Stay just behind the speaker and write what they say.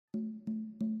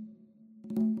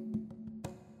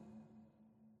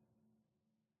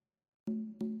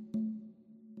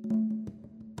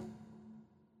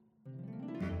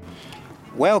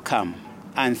Welcome,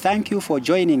 and thank you for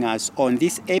joining us on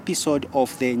this episode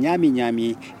of the Nyami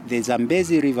Nyami, the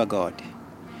Zambezi River God.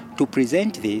 To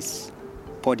present this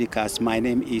podcast, my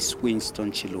name is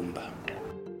Winston Chilumba.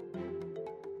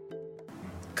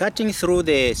 Cutting through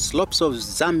the slopes of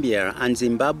Zambia and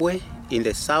Zimbabwe in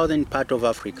the southern part of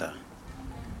Africa,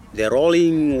 the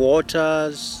rolling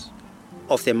waters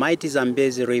of the mighty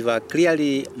Zambezi River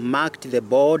clearly marked the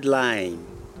borderline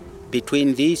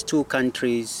between these two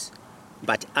countries,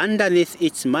 but underneath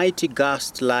its mighty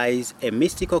gust lies a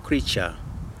mystical creature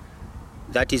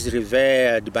that is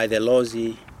revered by the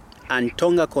Lozi and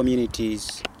Tonga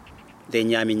communities, the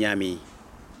Nyami Nyami.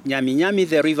 Nyami Nyami,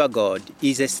 the river god,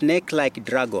 is a snake-like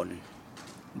dragon,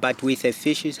 but with a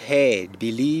fish's head,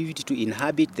 believed to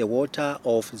inhabit the water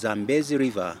of Zambezi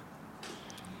River.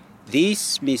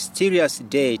 This mysterious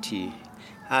deity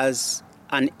has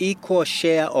an equal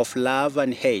share of love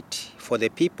and hate for the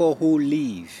people who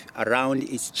live around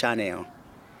its channel.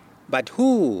 But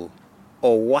who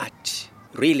or what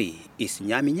really is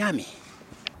Nyami Nyami?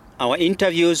 Our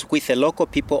interviews with the local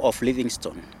people of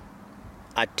Livingstone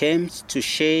attempts to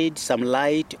shed some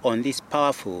light on this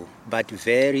powerful but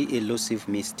very elusive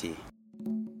mystery.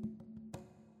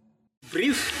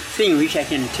 Brief thing which I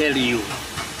can tell you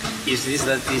is this,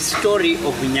 that the story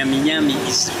of Nyami Nyami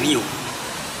is real.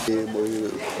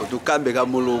 Tukambe ka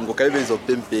mulungu kaibenzo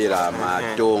pempera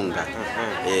matonga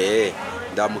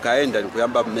ndamukaenda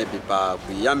nikuyamba maybe pa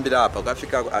kuyambira apa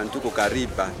kafika antuko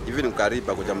kariba even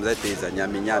kariba kuja mzaiteza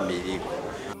Nyami Nyami iliko.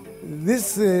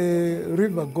 This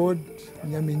river god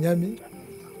Nyami Nyami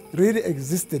really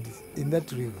existed in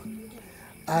that river,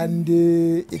 and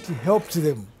it helped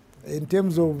them in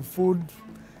terms of food.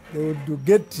 They would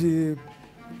get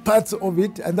parts of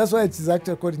it, and that's why it is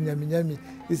actually called Nyami Nyami.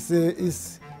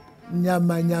 It's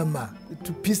nyama nyama,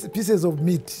 to pieces of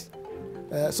meat.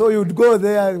 So you would go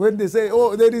there when they say,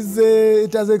 oh, there is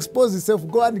it has exposed itself,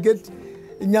 go and get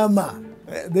nyama.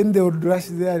 Then they would rush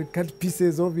there and cut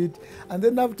pieces of it. And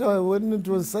then after, when it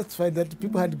was satisfied that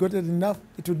people had gotten enough,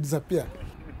 it would disappear.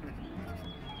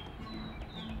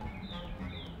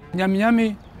 Nyami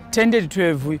Nyami tended to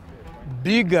have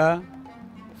bigger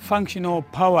functional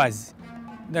powers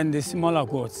than the smaller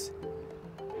gods.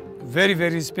 Very,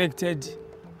 very respected,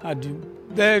 had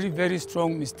very, very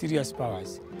strong mysterious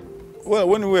powers. Well,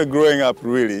 when we were growing up,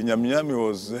 really, Nyami Nyami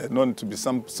was known to be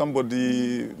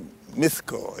somebody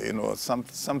mythical, you know,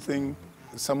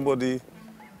 somebody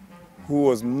who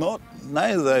was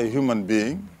neither a human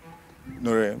being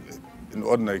nor an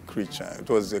ordinary creature. It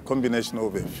was a combination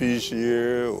of a fish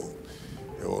here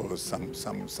or some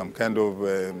kind of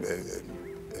a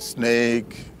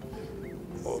snake,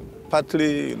 or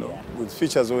partly, you know, with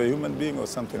features of a human being or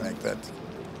something like that.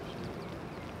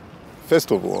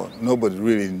 First of all, nobody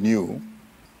really knew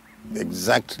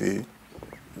exactly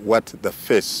what the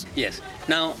face. Yes.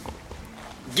 Now,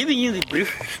 giving you the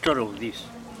brief story of this.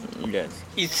 Yes.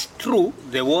 It's true,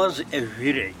 there was a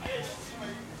village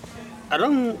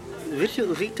along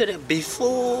Victoria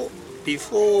before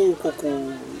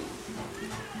Koko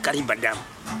Kariba Dam.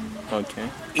 Okay.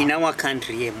 In our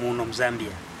country here, Munom,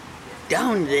 Zambia.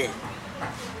 Down there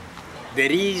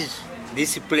is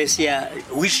this place here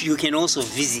which you can also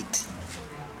visit.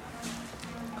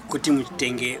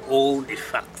 Kutimutenge, all the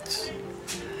facts.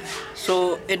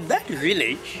 So at that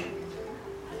village,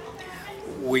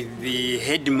 with the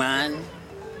headman,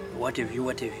 what have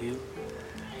you,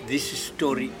 this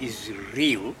story is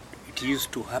real. It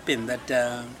used to happen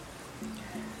that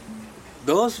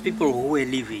those people who were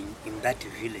living in that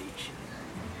village,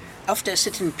 after a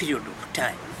certain period of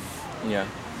time,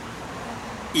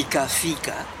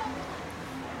 ikafika,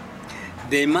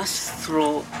 they must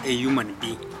throw a human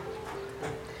being.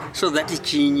 So that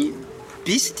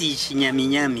beast Nyami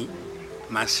Nyami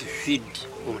must feed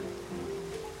on.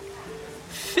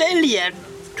 Failure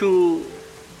to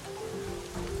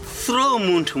throw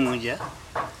muntu moja,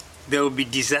 there will be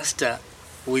disaster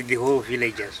with the whole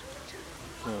villagers.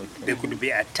 Okay. They could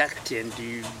be attacked and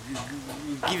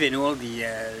given all the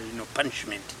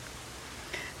punishment.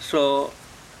 So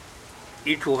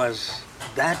it was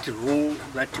that rule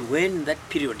that when that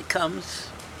period comes,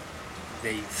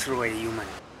 they throw a human.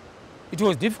 It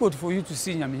was difficult for you to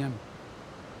see Nyami Nyami.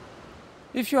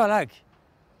 If you are lucky,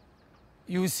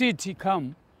 you see it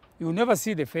come, you will never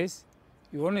see the face,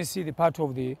 you only see the part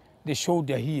of the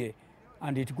shoulder here,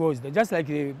 and it goes there, just like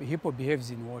the hippo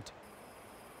behaves in water.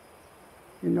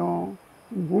 You know,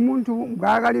 umuntu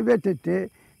mgagali betete,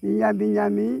 Nyami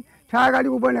Nyami, tagali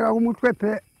kuboneka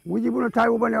kumutwepe, ujibuno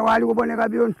tali kuboneka wali kuboneka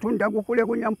biyo ntunda kukule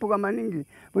kunyampuga maningi,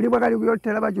 buli bwagali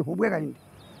kuyotela bajihubweka indi.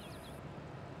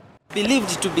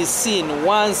 Believed to be seen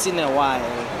once in a while,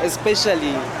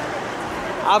 especially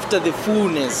after the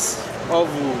fullness of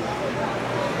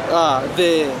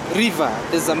the river,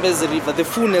 the Zambezi River, the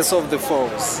fullness of the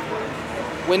falls.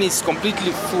 When it's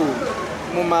completely full,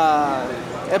 Muma,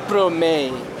 April,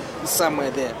 May,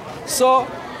 somewhere there. So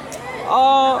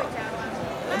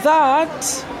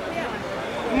that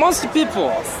most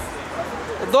people,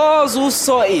 those who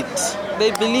saw it,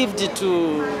 they believed it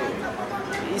to.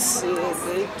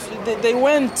 They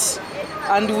went,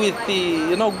 and with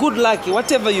the good luck,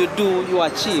 whatever you do, you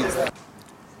achieve.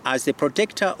 As the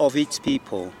protector of its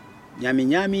people, Nyami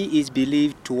Nyami is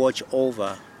believed to watch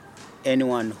over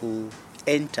anyone who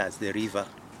enters the river.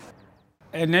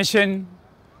 A nation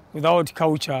without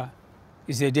culture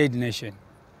is a dead nation.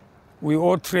 We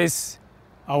all trace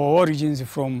our origins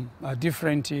from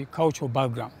different cultural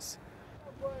backgrounds.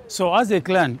 So as a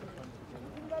clan,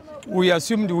 we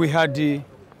assumed we had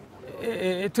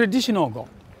a traditional god,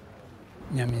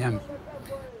 Nyami Nyami,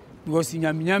 because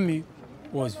Nyami Nyami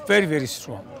was very, very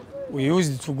strong. We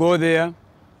used to go there,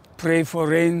 pray for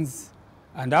rains,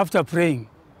 and after praying,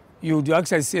 you would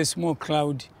actually see a small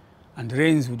cloud and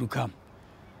rains would come.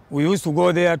 We used to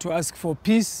go there to ask for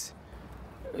peace,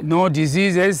 no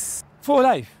diseases, for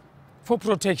life, for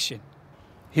protection.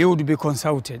 He would be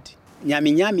consulted.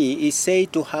 Nyami Nyami is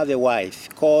said to have a wife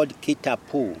called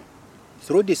Kitapu.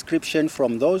 Through description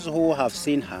from those who have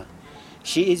seen her,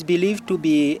 she is believed to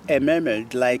be a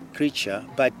mermaid-like creature,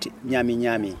 but Nyami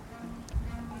Nyami.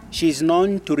 She is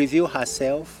known to reveal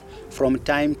herself from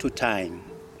time to time.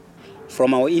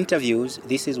 From our interviews,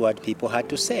 this is what people had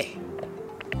to say.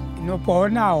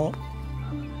 Now,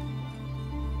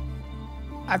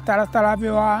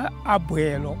 ataraviwa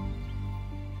abuelo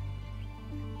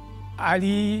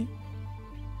ali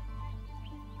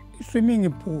swimming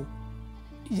pool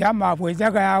yama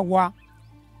bwezaga yagwa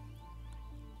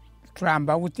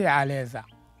tramba uti aleza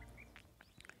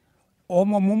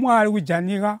omo mumwali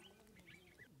wijaniga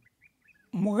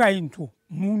mugaintu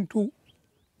muntu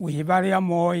wibali ya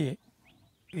moye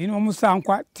ino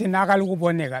musankwa tinakali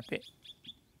kuboneka pe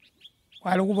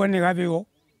kwali kuboneka biwo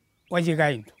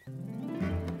wajigaintu.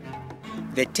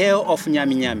 The tale of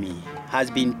Nyami Nyami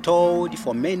has been told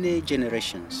for many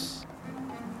generations,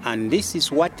 and this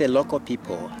is what the local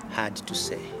people had to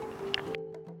say.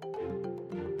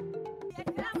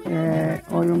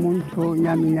 Oyo muntu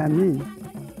Nyami Nyami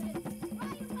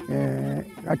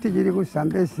atijiri ku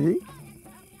Zambezi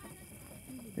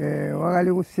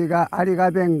wagali kusiga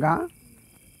aligabenga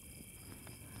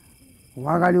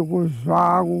wagali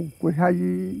kuzwa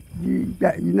kuhaji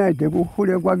inaide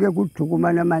kuhule kwake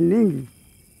kutukumana maningi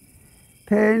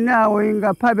pena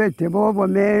wenga pabete bobo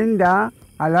menda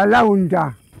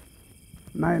alalaunda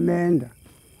menda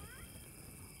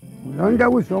ulonda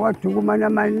kuzo watukumana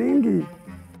maningi.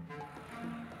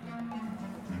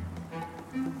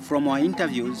 From our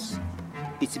interviews,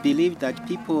 it's believed that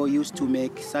people used to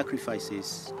make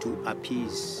sacrifices to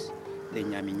appease the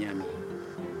Nyami Nyami.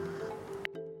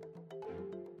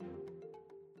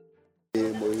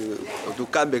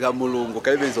 Tukambe ka mulungu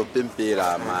kaibezo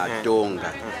pempera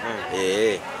matonga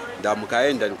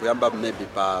ndamukaenda nikuyamba maybe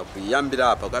pa kuyambira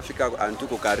hapa kafika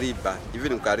antuko kariba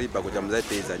even kariba kuja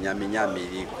mzaiteza Nyami Nyami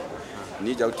iliko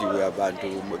nija kuti abantu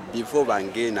before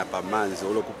bangena pamanzi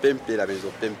olo kupempera bezo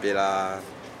pempera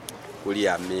kuli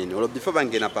ameni olo before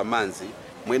bangena pamanzi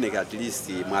mwene at least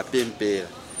mwapempera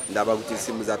ndaba kuti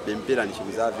simu za pempera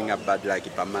nichimuza vinga bad luck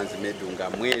pamanzi maybe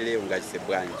ungamwele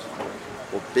ungachisebwanje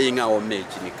openga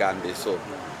omechi nikambe so.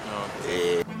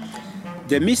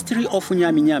 The mystery of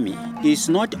Nyami Nyami is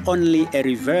not only a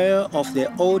revere of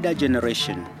the older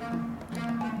generation.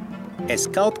 A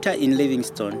sculptor in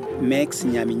Livingstone makes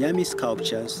Nyami Nyami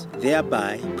sculptures,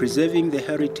 thereby preserving the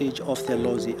heritage of the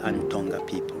Lozi and Tonga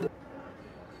people.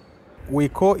 We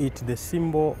call it the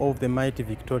symbol of the mighty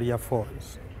Victoria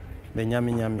Falls, the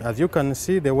Nyami Nyami. As you can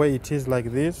see, the way it is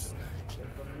like this,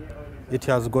 it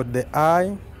has got the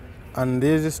eye, and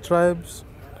these stripes,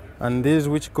 and these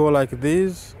which go like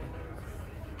this,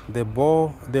 the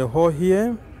bow, the hole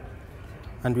here,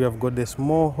 and we have got the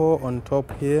small hole on top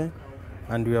here,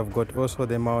 and we have got also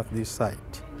the mouth this side.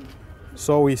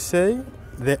 So we say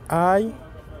the eye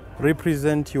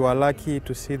represents you are lucky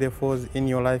to see the falls in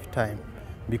your lifetime,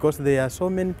 because there are so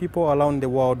many people around the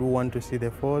world who want to see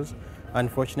the falls.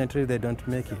 Unfortunately, they don't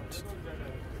make it.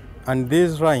 And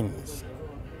these lines,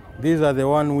 these are the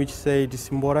one which say it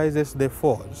symbolizes the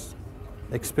falls,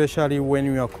 especially when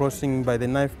you are crossing by the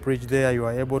knife bridge there, you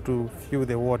are able to feel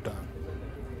the water.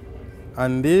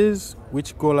 And these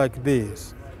which go like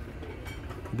this,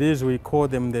 these we call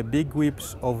them the big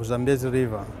whips of Zambezi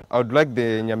River. I would like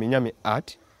the Nyami Nyami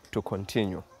art to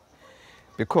continue.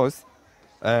 because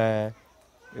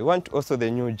we want also the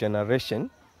new generation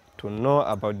to know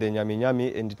about the Nyami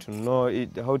Nyami and to know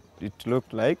how it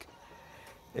looked like.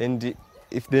 And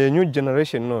if the new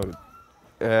generation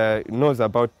knows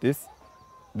about this,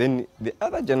 then the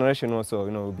other generation also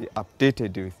will be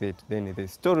updated with it. Then the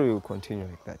story will continue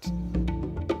like that.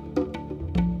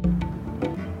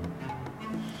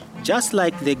 Just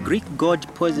like the Greek god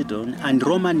Poseidon and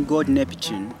Roman god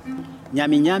Neptune,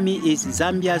 Nyami Nyami is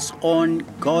Zambia's own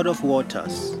god of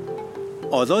waters.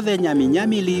 Although the Nyami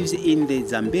Nyami lives in the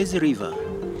Zambezi River,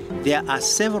 there are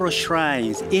several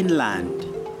shrines inland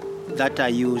that are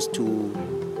used to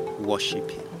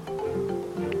worship him.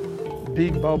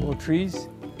 Big baobab trees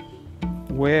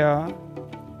where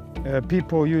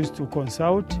people used to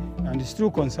consult and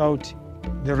still consult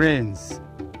the rains.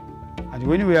 And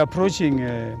when we are approaching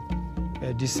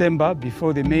December,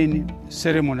 before the main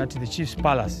ceremony at the chief's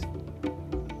palace,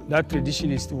 that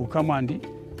traditionalist will come and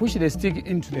push the stick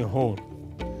into the hole,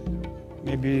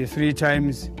 maybe 3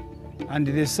 times, and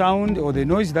the sound or the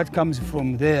noise that comes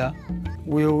from there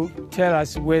will tell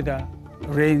us whether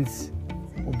rains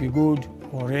will be good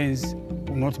or rains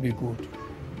will not be good.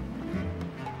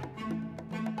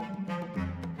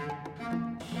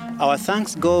 Our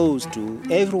thanks goes to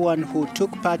everyone who took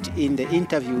part in the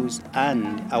interviews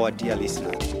and our dear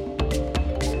listeners.